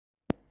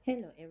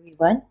Hello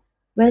everyone,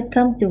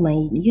 welcome to my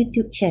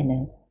YouTube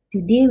channel.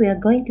 Today we are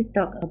going to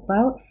talk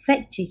about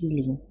fracture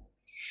healing.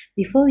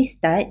 Before we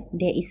start,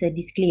 there is a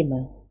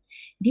disclaimer.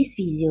 This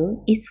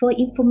video is for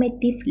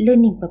informative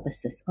learning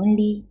purposes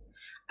only.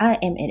 I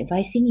am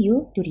advising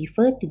you to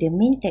refer to the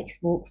main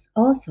textbooks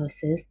or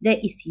sources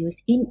that is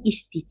used in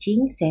each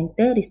teaching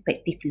center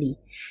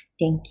respectively.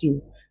 Thank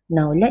you.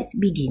 Now let's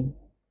begin.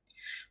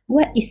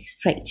 What is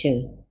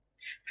fracture?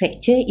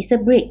 Fracture is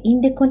a break in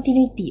the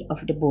continuity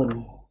of the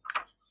bone.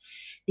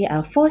 There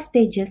are 4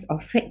 stages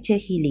of fracture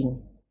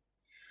healing.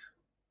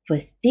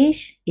 First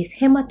stage is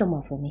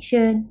hematoma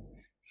formation.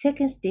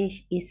 Second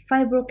stage is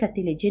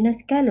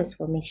fibrocartilagenous callus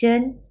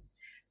formation.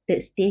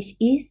 Third stage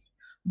is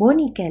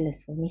bony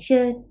callus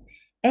formation.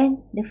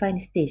 And the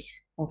final stage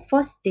or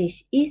fourth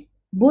stage is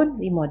bone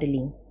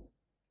remodeling.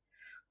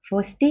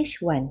 For stage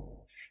 1,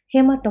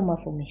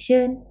 hematoma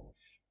formation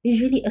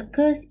usually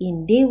occurs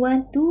in day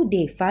 1 to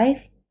day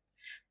 5.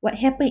 What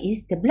happens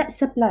is the blood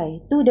supply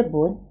to the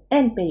bone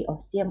and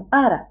periosteum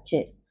are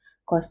ruptured,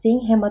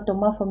 causing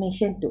hematoma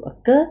formation to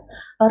occur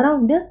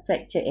around the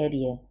fracture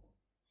area.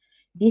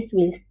 This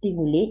will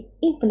stimulate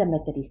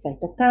inflammatory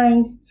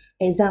cytokines,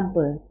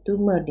 example,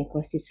 tumor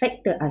necrosis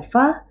factor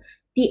alpha,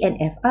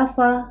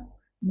 TNF-alpha,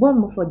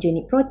 bone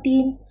morphogenic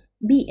protein,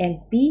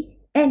 BMP,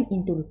 and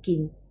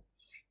interleukin.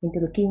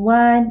 Interleukin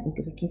 1,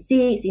 interleukin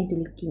 6,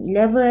 interleukin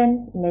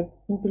 11,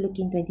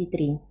 interleukin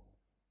 23.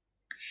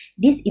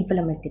 This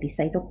inflammatory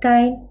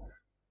cytokine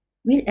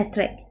will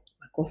attract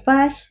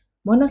macrophage,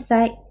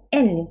 monocyte,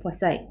 and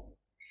lymphocyte.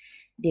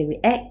 They will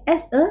act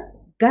as a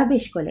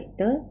garbage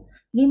collector,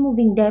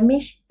 removing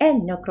damaged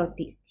and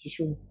necrotic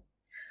tissue.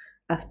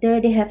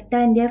 After they have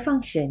done their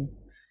function,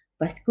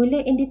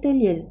 vascular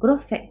endothelial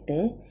growth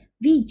factor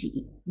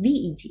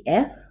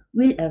VEGF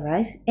will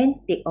arrive and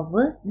take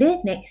over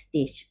the next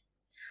stage.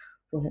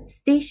 For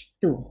stage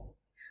 2,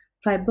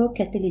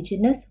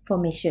 fibrocartilagenous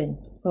formation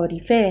or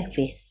repair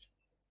phase.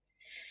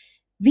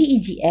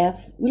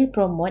 VEGF will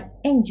promote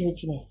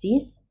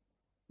angiogenesis.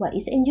 What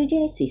is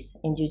angiogenesis?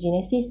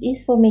 Angiogenesis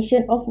is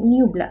formation of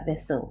new blood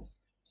vessels.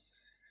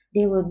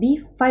 There will be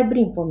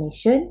fibrin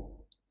formation.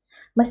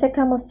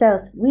 Mesenchymal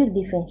cells will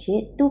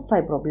differentiate to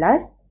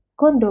fibroblasts,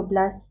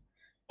 chondroblasts,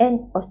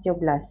 and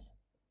osteoblasts.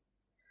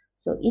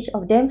 So each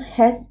of them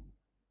has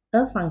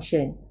a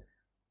function.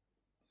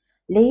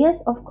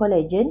 Layers of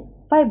collagen,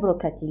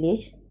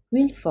 fibrocartilage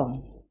will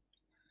form.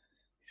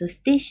 So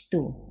stage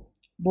 2,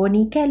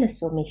 bony callus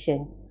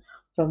formation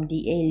from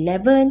day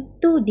 11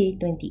 to day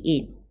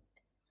 28.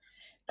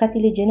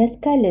 Cartilaginous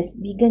callus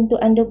begin to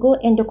undergo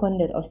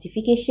endochondral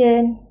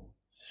ossification.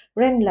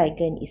 RAM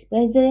ligand is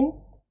present.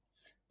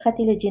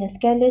 Cartilaginous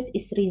callus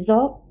is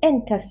resolved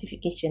and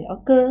calcification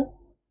occur.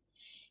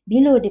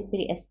 Below the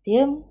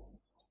periosteum,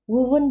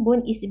 woven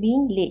bone is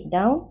being laid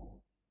down.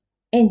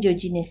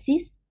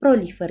 Angiogenesis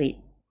proliferate.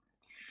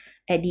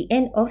 At the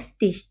end of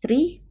stage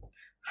 3,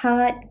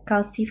 hard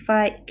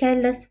calcified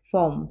callus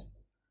forms.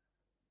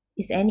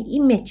 Is an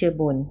immature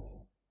bone.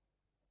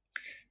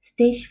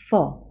 Stage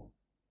 4,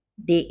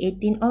 day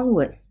 18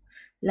 onwards,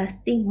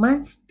 lasting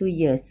months to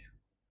years.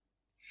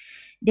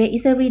 There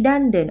is a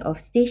redundant of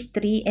stage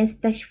 3 and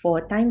stage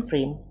 4 time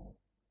frame.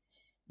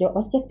 The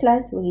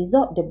osteoclast will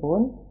resorb the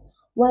bone,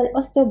 while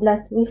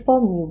osteoblast will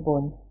form new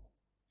bone.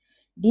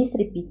 This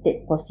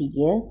repeated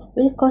procedure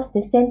will cause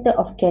the center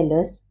of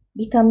callus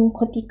becoming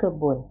cortical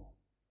bone.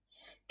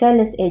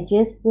 Callus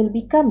edges will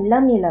become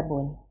lamellar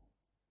bone.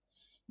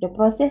 The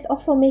process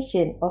of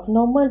formation of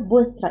normal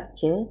bone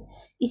structure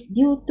is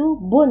due to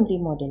bone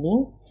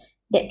remodeling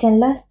that can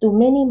last to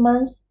many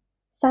months,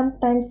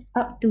 sometimes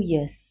up to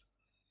years.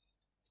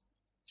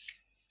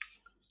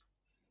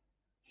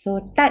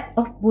 So, type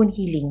of bone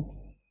healing.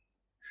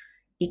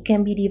 It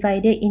can be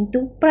divided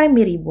into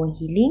primary bone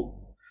healing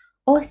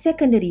or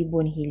secondary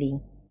bone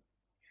healing.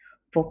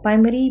 For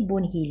primary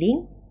bone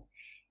healing,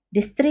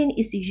 the strain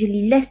is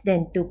usually less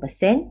than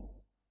 2%.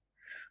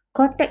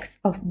 Cortex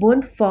of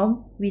bone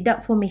formed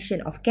without formation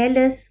of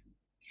callus.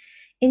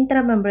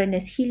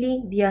 Intramembranous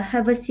healing via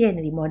Haversian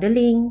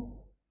remodeling.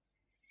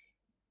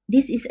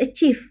 This is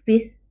achieved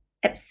with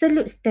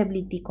absolute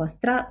stability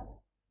construct.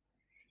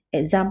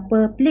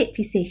 Example, plate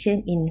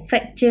fixation in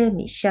fracture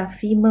midshaft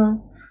femur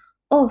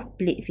or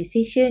plate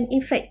fixation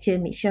in fracture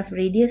midshaft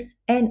radius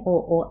and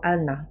or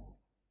ulna.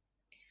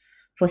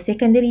 For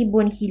secondary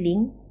bone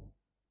healing,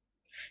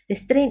 the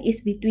strain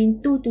is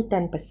between 2 to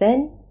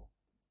 10%.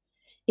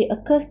 It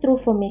occurs through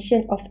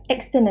formation of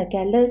external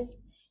callus,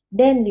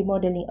 then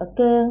remodeling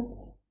occur.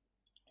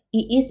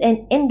 It is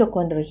an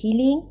endochondral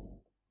healing.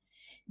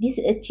 This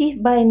is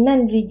achieved by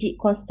non-rigid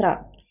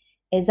construct.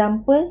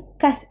 Example,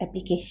 cast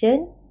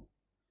application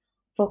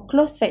for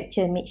closed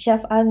fracture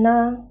midshaft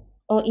ulna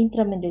or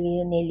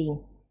intramedullary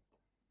nailing.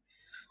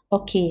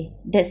 Okay,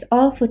 that's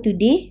all for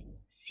today.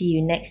 See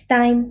you next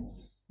time.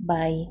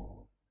 Bye.